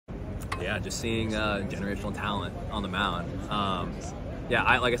Yeah, just seeing generational talent on the mound.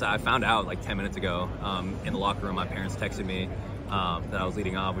 Yeah, like I said, I found out like 10 minutes ago in the locker room. My parents texted me that I was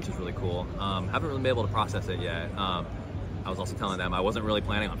leading off, which is really cool. Haven't really been able to process it yet. I was also telling them I wasn't really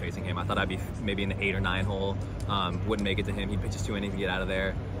planning on facing him. I thought I'd be maybe in the 8 or 9 hole. Wouldn't make it to him. He pitches 2 innings to get out of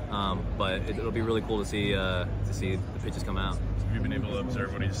there. But it'll be really cool to see the pitches come out. Have you been able to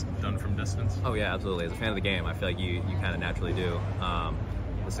observe what he's done from distance? Oh yeah, absolutely. As a fan of the game, I feel like you kind of naturally do.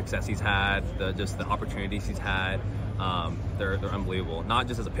 The success he's had, just the opportunities he's had, they're unbelievable. Not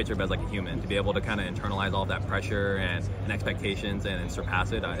just as a pitcher, but as like a human. To be able to kind of internalize all of that pressure and expectations and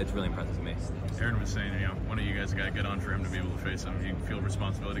surpass it, it's really impressive to me. Aaron was saying, one of you guys got to get on for him to be able to face him. Do you feel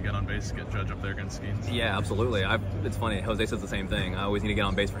responsibility to get on base, get Judge up there against Skenes? Yeah, absolutely. It's funny. Jose says the same thing. I always need to get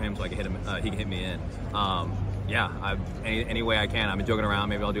on base for him so I can hit him. He can hit me in. Yeah, any way I can. I've been joking around.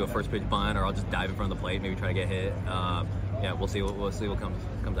 Maybe I'll do a first pitch bunt, or I'll just dive in front of the plate, maybe try to get hit. Yeah, we'll see what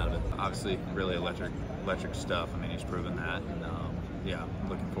comes out of it. Obviously, really electric stuff. I mean, he's proven that, and yeah, I'm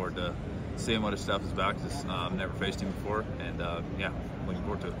looking forward to seeing what his stuff is about. Because I've never faced him before, and yeah, looking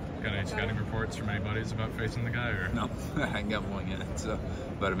forward to it. Got any scouting reports from any buddies about facing the guy, or no? I ain't got one yet. So,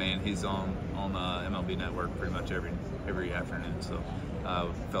 but I mean, he's on MLB Network pretty much every afternoon. So,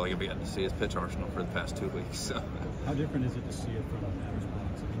 felt like I've gotten to see his pitch arsenal for the past 2 weeks. So. How different is it to see it from an average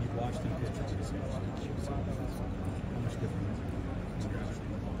box? I mean, you've watched him pitch for 6 years. How much different is it?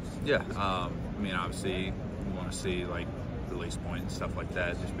 Yeah, I mean, obviously, you want to see like release point and stuff like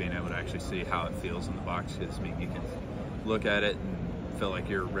that. Just being able to actually see how it feels in the box. Because I mean, you can look at it and feel like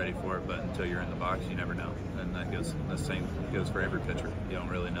you're ready for it, but until you're in the box, you never know. And the same goes for every pitcher. You don't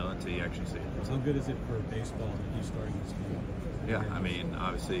really know until you actually see it. How good is it for baseball that he's starting this game? Yeah, I mean,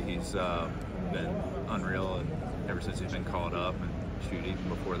 obviously he's been unreal, and ever since he's been called up, and shoot, even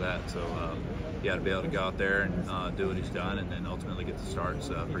before that. So yeah, to be able to go out there and do what he's done, and then ultimately get the start is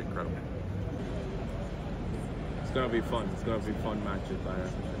pretty incredible. It's gonna be fun. It's gonna be fun matches.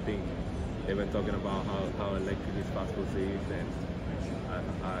 I think they've been talking about how electric his fastball is, and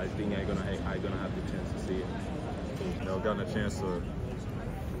I think I'm gonna have the chance to see it. Gotten a chance to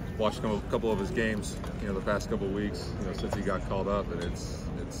watch a couple of his games, the past couple of weeks, since he got called up, and it's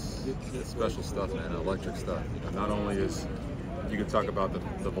special stuff, man, electric stuff. Not only is you can talk about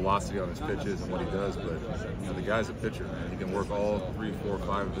the velocity on his pitches and what he does, but the guy's a pitcher, man. He can work all 3, 4,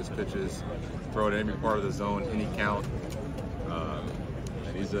 5 of his pitches, throw it in every part of the zone, any count.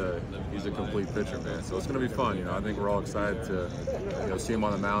 And he's a complete pitcher, man. So it's going to be fun. I think we're all excited to see him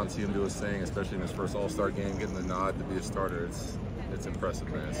on the mound, see him do his thing, especially in his first All-Star game, getting the nod to be a starter. It's impressive,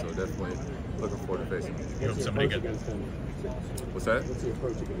 man. So definitely looking forward to facing him. You hope somebody What's that? What's the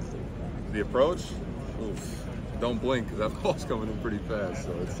approach against him? The approach? Oof. Don't blink, because that ball's coming in pretty fast.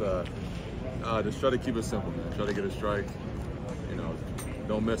 So it's just try to keep it simple, man. Try to get a strike.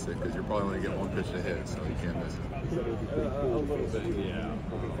 Don't miss it, because you're probably only get one pitch to hit, so you can't miss it. Yeah.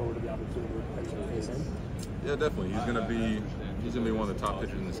 Looking forward to the opportunity to face him. Yeah, definitely. He's gonna be one of the top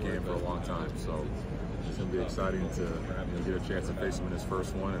pitchers in this game for a long time. So it's gonna be exciting to get a chance to face him in his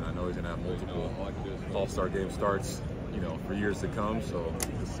first one, and I know he's gonna have multiple All-Star game starts, for years to come. So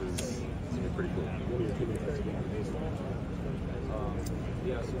this is gonna be pretty cool.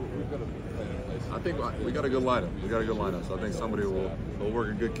 I think we got a good lineup. So I think somebody will work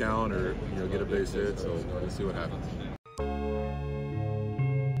a good count or get a base hit. So we'll see what happens.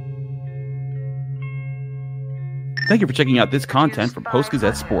 Thank you for checking out this content from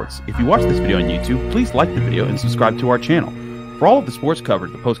Post-Gazette Sports. If you watch this video on YouTube, please like the video and subscribe to our channel. For all of the sports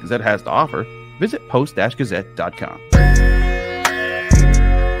coverage the Post-Gazette has to offer, visit post-gazette.com.